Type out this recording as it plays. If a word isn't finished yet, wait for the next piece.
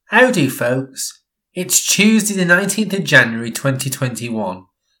Howdy folks, it's Tuesday the 19th of January 2021.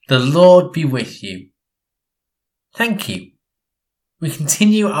 The Lord be with you. Thank you. We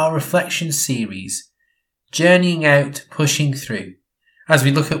continue our reflection series, Journeying Out, Pushing Through, as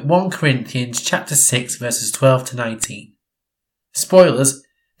we look at 1 Corinthians chapter 6 verses 12 to 19. Spoilers,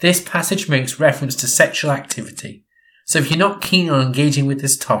 this passage makes reference to sexual activity, so if you're not keen on engaging with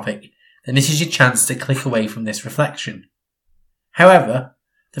this topic, then this is your chance to click away from this reflection. However,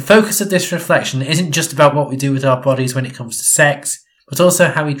 the focus of this reflection isn't just about what we do with our bodies when it comes to sex, but also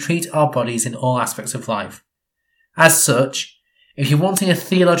how we treat our bodies in all aspects of life. As such, if you're wanting a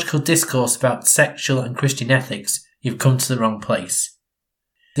theological discourse about sexual and Christian ethics, you've come to the wrong place.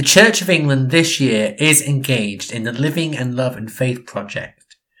 The Church of England this year is engaged in the Living and Love and Faith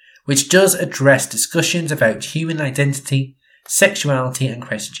project, which does address discussions about human identity, sexuality and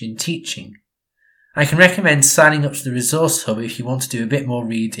Christian teaching. I can recommend signing up to the Resource Hub if you want to do a bit more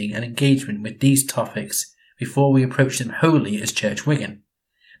reading and engagement with these topics before we approach them wholly as Church Wigan.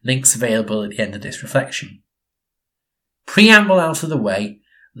 Links available at the end of this reflection. Preamble out of the way,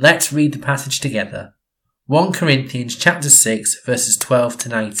 let's read the passage together. 1 Corinthians chapter 6 verses 12 to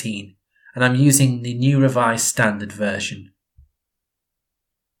 19, and I'm using the New Revised Standard Version.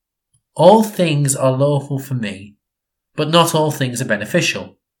 All things are lawful for me, but not all things are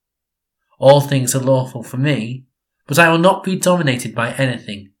beneficial. All things are lawful for me, but I will not be dominated by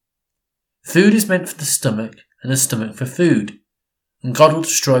anything. Food is meant for the stomach, and the stomach for food, and God will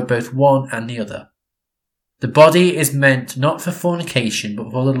destroy both one and the other. The body is meant not for fornication,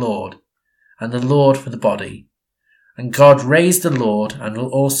 but for the Lord, and the Lord for the body. And God raised the Lord, and will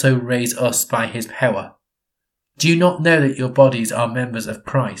also raise us by his power. Do you not know that your bodies are members of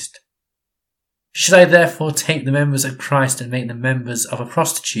Christ? Should I therefore take the members of Christ and make them members of a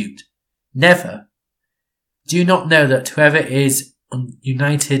prostitute? Never. Do you not know that whoever is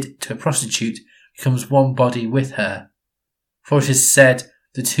united to a prostitute becomes one body with her? For it is said,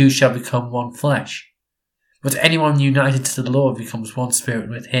 the two shall become one flesh. But anyone united to the Lord becomes one spirit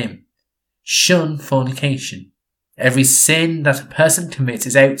with him. Shun fornication. Every sin that a person commits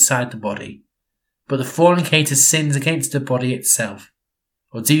is outside the body, but the fornicator sins against the body itself.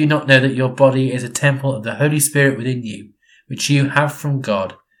 Or do you not know that your body is a temple of the Holy Spirit within you, which you have from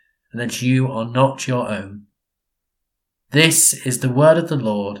God, and that you are not your own? This is the word of the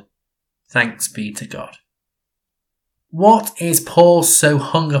Lord. Thanks be to God. What is Paul so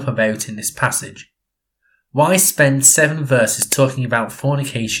hung up about in this passage? Why spend 7 verses talking about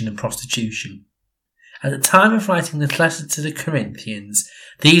fornication and prostitution? At the time of writing this letter to the Corinthians,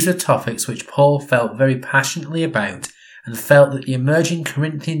 these were topics which Paul felt very passionately about and felt that the emerging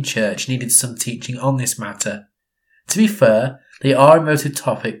Corinthian church needed some teaching on this matter. To be fair, they are emotive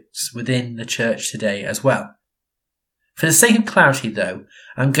topics within the church today as well. For the sake of clarity though,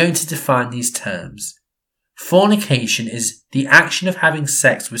 I'm going to define these terms. Fornication is the action of having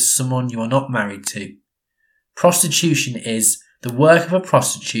sex with someone you are not married to. Prostitution is the work of a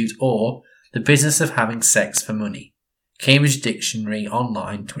prostitute or the business of having sex for money. Cambridge Dictionary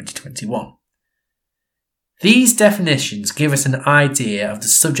Online 2021. These definitions give us an idea of the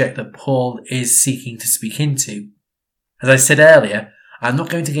subject that Paul is seeking to speak into. As I said earlier, I'm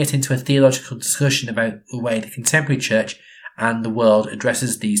not going to get into a theological discussion about the way the contemporary church and the world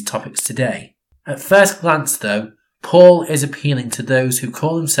addresses these topics today. At first glance though, Paul is appealing to those who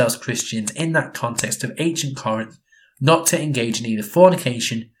call themselves Christians in that context of ancient Corinth not to engage in either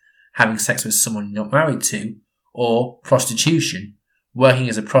fornication, having sex with someone you're not married to, or prostitution, working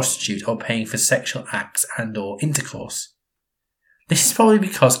as a prostitute or paying for sexual acts and or intercourse. This is probably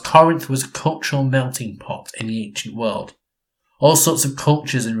because Corinth was a cultural melting pot in the ancient world. All sorts of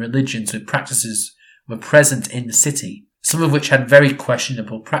cultures and religions with practices were present in the city, some of which had very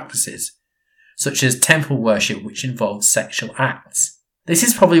questionable practices, such as temple worship which involved sexual acts. This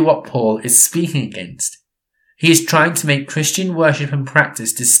is probably what Paul is speaking against. He is trying to make Christian worship and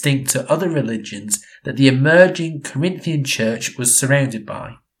practice distinct to other religions that the emerging Corinthian church was surrounded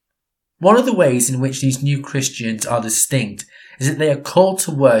by. One of the ways in which these new Christians are distinct is that they are called to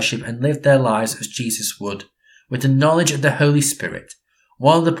worship and live their lives as Jesus would, with the knowledge of the Holy Spirit,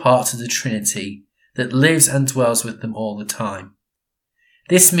 one of the parts of the Trinity that lives and dwells with them all the time.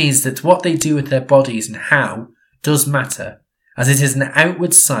 This means that what they do with their bodies and how does matter, as it is an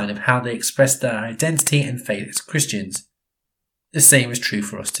outward sign of how they express their identity and faith as Christians. The same is true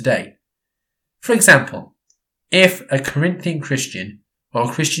for us today. For example, if a Corinthian Christian or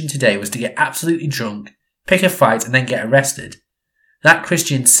a Christian today was to get absolutely drunk, pick a fight and then get arrested, that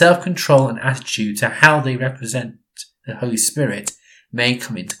Christian's self-control and attitude to how they represent the Holy Spirit may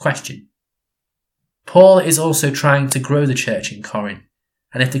come into question. Paul is also trying to grow the church in Corinth,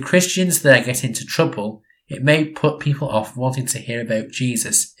 and if the Christians there get into trouble, it may put people off wanting to hear about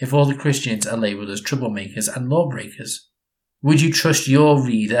Jesus if all the Christians are labelled as troublemakers and lawbreakers. Would you trust your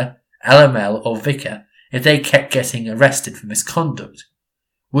reader, LML or vicar if they kept getting arrested for misconduct?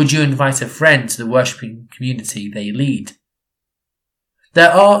 Would you invite a friend to the worshipping community they lead?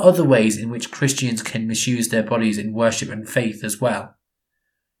 There are other ways in which Christians can misuse their bodies in worship and faith as well.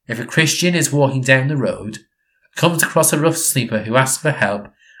 If a Christian is walking down the road, comes across a rough sleeper who asks for help,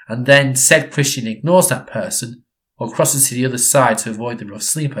 and then said Christian ignores that person or crosses to the other side to avoid the rough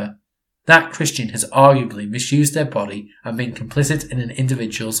sleeper, that Christian has arguably misused their body and been complicit in an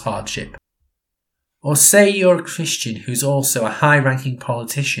individual's hardship. Or say you're a Christian who's also a high-ranking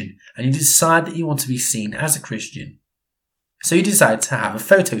politician and you decide that you want to be seen as a Christian. So you decide to have a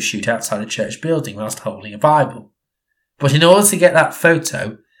photo shoot outside a church building whilst holding a Bible. But in order to get that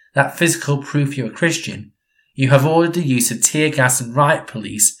photo, that physical proof you're a Christian, you have ordered the use of tear gas and riot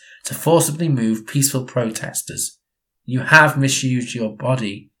police to forcibly move peaceful protesters. You have misused your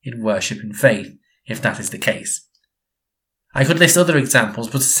body in worship and faith, if that is the case. I could list other examples,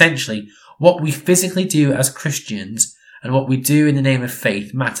 but essentially, what we physically do as Christians and what we do in the name of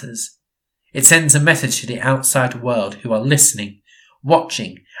faith matters. It sends a message to the outside world who are listening,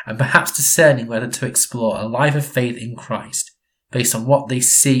 watching, and perhaps discerning whether to explore a life of faith in Christ based on what they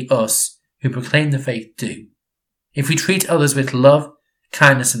see us, who proclaim the faith, do. If we treat others with love,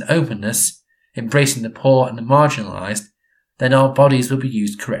 kindness and openness, embracing the poor and the marginalised, then our bodies will be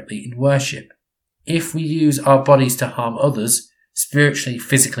used correctly in worship. If we use our bodies to harm others, spiritually,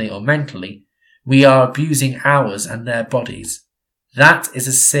 physically or mentally, we are abusing ours and their bodies. That is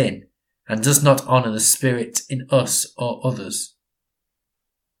a sin and does not honour the Spirit in us or others.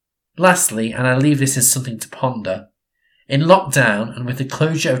 Lastly, and I leave this as something to ponder, in lockdown and with the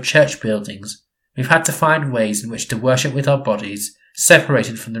closure of church buildings, we've had to find ways in which to worship with our bodies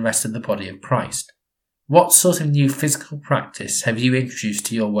separated from the rest of the body of Christ. What sort of new physical practice have you introduced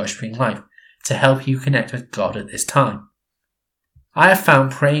to your worshipping life to help you connect with God at this time? I have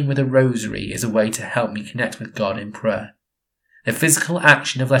found praying with a rosary is a way to help me connect with God in prayer. The physical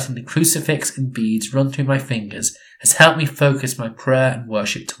action of letting the crucifix and beads run through my fingers has helped me focus my prayer and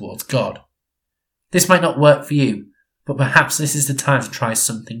worship towards God. This might not work for you, but perhaps this is the time to try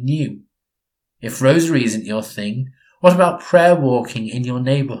something new. If rosary isn't your thing, what about prayer walking in your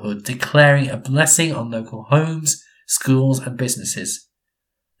neighbourhood, declaring a blessing on local homes, schools and businesses?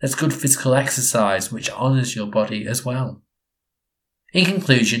 That's good physical exercise which honours your body as well. In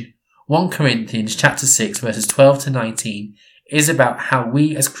conclusion, 1 Corinthians chapter 6 verses 12 to 19 is about how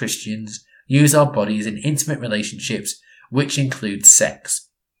we as Christians use our bodies in intimate relationships which include sex.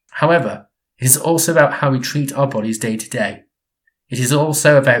 However, it is also about how we treat our bodies day to day. It is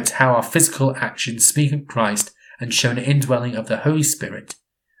also about how our physical actions speak of Christ and show an indwelling of the Holy Spirit,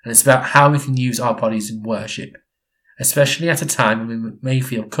 and it's about how we can use our bodies in worship, especially at a time when we may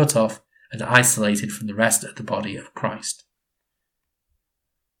feel cut off and isolated from the rest of the body of Christ.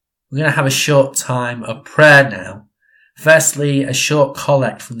 We're going to have a short time of prayer now. Firstly, a short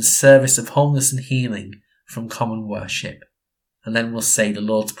collect from the Service of Wholeness and Healing from Common Worship, and then we'll say the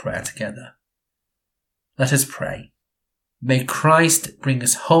Lord's Prayer together. Let us pray. May Christ bring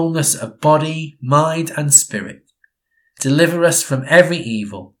us wholeness of body, mind and spirit, deliver us from every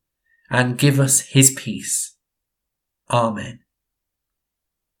evil, and give us his peace. Amen.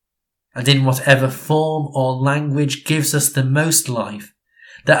 And in whatever form or language gives us the most life,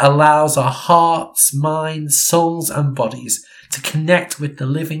 that allows our hearts, minds, souls and bodies to connect with the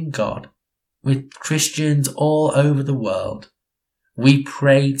living God, with Christians all over the world, we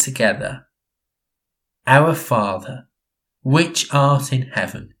pray together. Our Father, which art in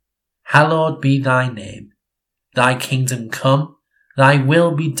heaven, hallowed be thy name. Thy kingdom come, thy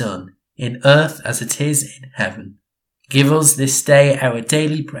will be done, in earth as it is in heaven. Give us this day our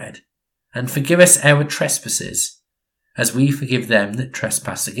daily bread, and forgive us our trespasses, as we forgive them that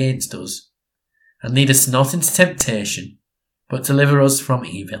trespass against us. And lead us not into temptation, but deliver us from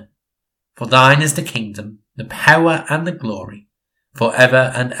evil. For thine is the kingdom, the power and the glory, for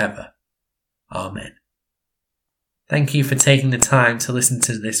ever and ever. Amen. Thank you for taking the time to listen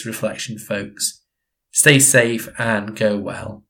to this reflection, folks. Stay safe and go well.